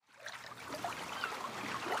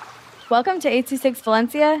Welcome to 826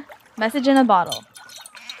 Valencia, message in a bottle.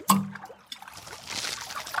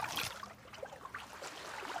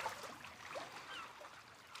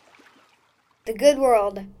 The Good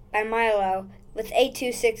World by Milo with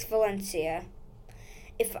 826 Valencia.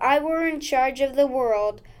 If I were in charge of the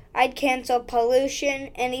world, I'd cancel pollution,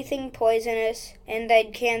 anything poisonous, and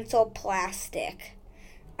I'd cancel plastic.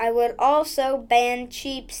 I would also ban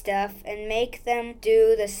cheap stuff and make them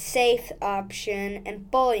do the safe option, and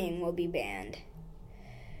bullying will be banned.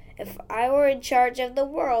 If I were in charge of the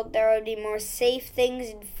world, there would be more safe things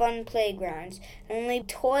and fun playgrounds, only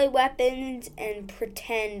toy weapons and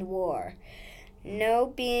pretend war. No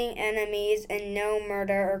being enemies and no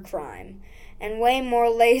murder or crime, and way more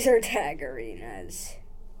laser tag arenas.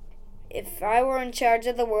 If I were in charge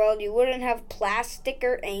of the world, you wouldn't have plastic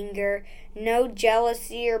or anger, no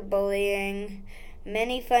jealousy or bullying,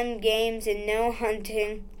 many fun games, and no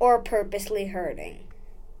hunting or purposely hurting.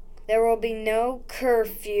 There will be no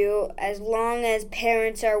curfew as long as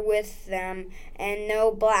parents are with them, and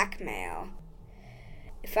no blackmail.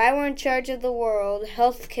 If I were in charge of the world,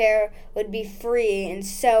 healthcare would be free, and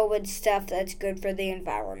so would stuff that's good for the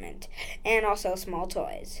environment, and also small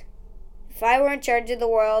toys. If I were in charge of the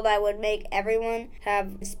world, I would make everyone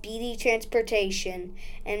have speedy transportation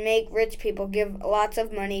and make rich people give lots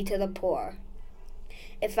of money to the poor.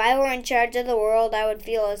 If I were in charge of the world, I would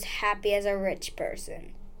feel as happy as a rich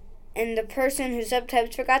person. And the person who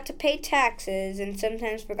sometimes forgot to pay taxes and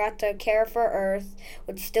sometimes forgot to care for Earth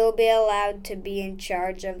would still be allowed to be in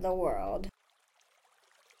charge of the world.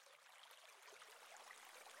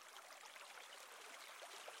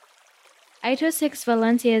 Ito6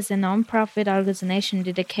 Valencia is a non-profit organization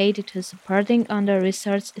dedicated to supporting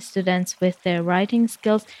under-researched students with their writing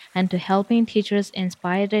skills and to helping teachers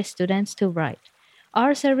inspire their students to write.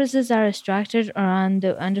 Our services are structured around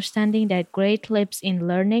the understanding that great leaps in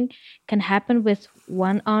learning can happen with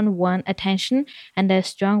one-on-one attention and that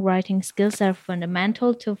strong writing skills are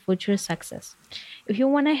fundamental to future success. If you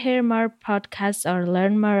want to hear more podcasts or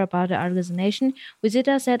learn more about the organization, visit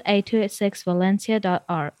us at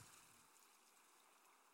 826valencia.org.